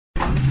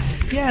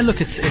Yeah,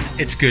 look,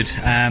 it's good.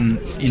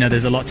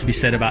 There's a lot to be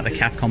said about the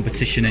CAF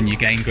competition, and you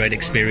gain great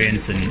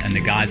experience, and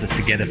the guys are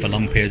together for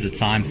long periods of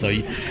time, so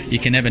you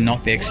can never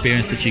knock the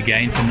experience that you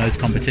gain from those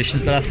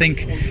competitions. But I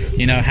think,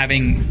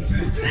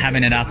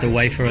 having it out the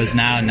way for us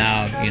now,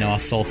 our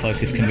sole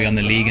focus can be on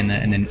the league and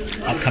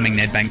the upcoming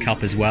Nedbank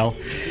Cup as well.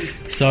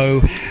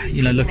 So,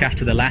 look,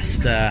 after the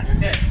last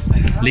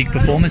league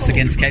performance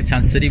against Cape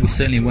Town City, we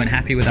certainly weren't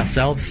happy with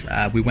ourselves.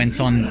 We went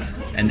on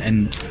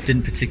and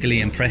didn't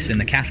particularly impress in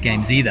the CAF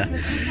games either.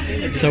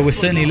 So we're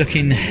certainly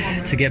looking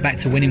to get back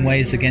to winning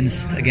ways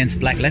against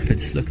Black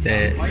Leopards. Look,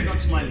 they're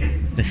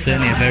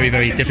certainly a very,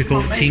 very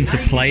difficult team to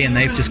play, and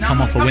they've just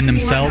come off a win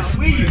themselves.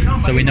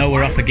 So we know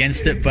we're up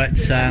against it, but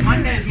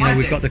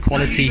we've got the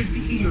quality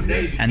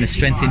and the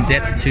strength in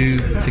depth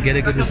to get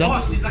a good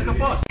result.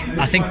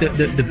 I think that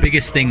the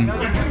biggest thing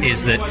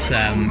is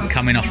that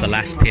coming off the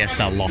last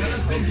PSL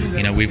loss,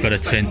 we've got to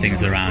turn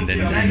things around,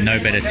 and no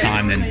better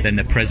time than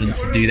the present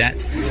to do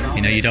that.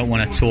 You don't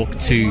want to talk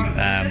too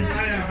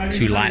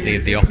lightly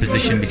of the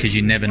opposition, because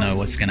you never know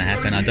what's going to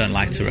happen. I don't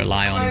like to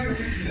rely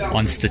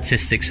on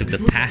statistics of the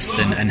past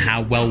and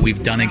how well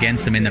we've done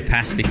against them in the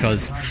past,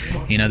 because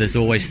there's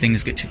always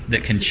things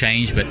that can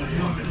change. But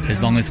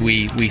as long as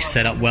we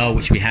set up well,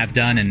 which we have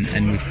done,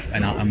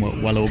 and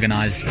we're well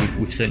organised,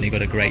 we've certainly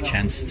got a great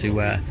chance to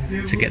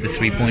get the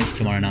 3 points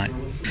tomorrow night.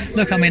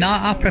 Look,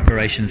 our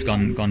preparation's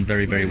gone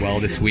very, very well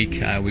this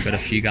week. We've got a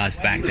few guys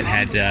back that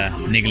had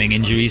niggling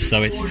injuries,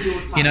 so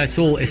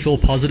it's all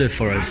positive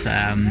for us.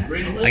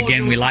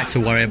 Again, we like to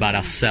worry about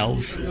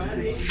ourselves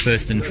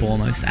first and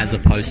foremost, as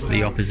opposed to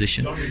the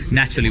opposition.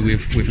 Naturally,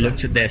 we've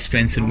looked at their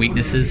strengths and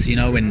weaknesses,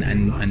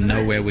 and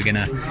know where we're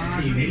gonna,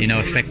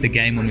 affect the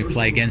game when we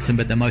play against them.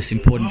 But the most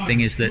important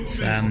thing is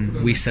that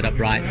we set up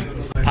right.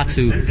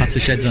 Patu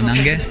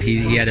Shedzonange,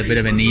 he had a bit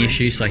of a knee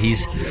issue, so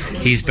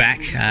he's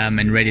back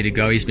and ready to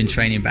go. He's been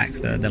training back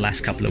the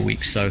last couple of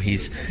weeks, so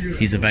he's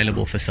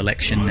available for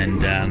selection,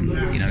 and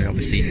he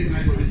obviously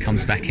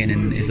comes back in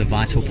and is a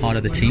vital part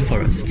of the team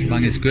for us.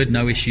 Tivang is good,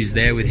 no issues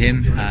there with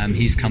him.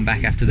 He's come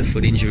back after the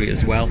foot injury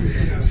as well,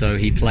 so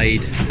he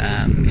played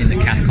in the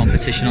CAF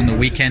competition on the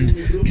weekend,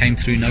 came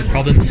through no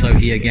problem, so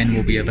he again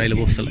will be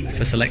available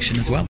for selection as well.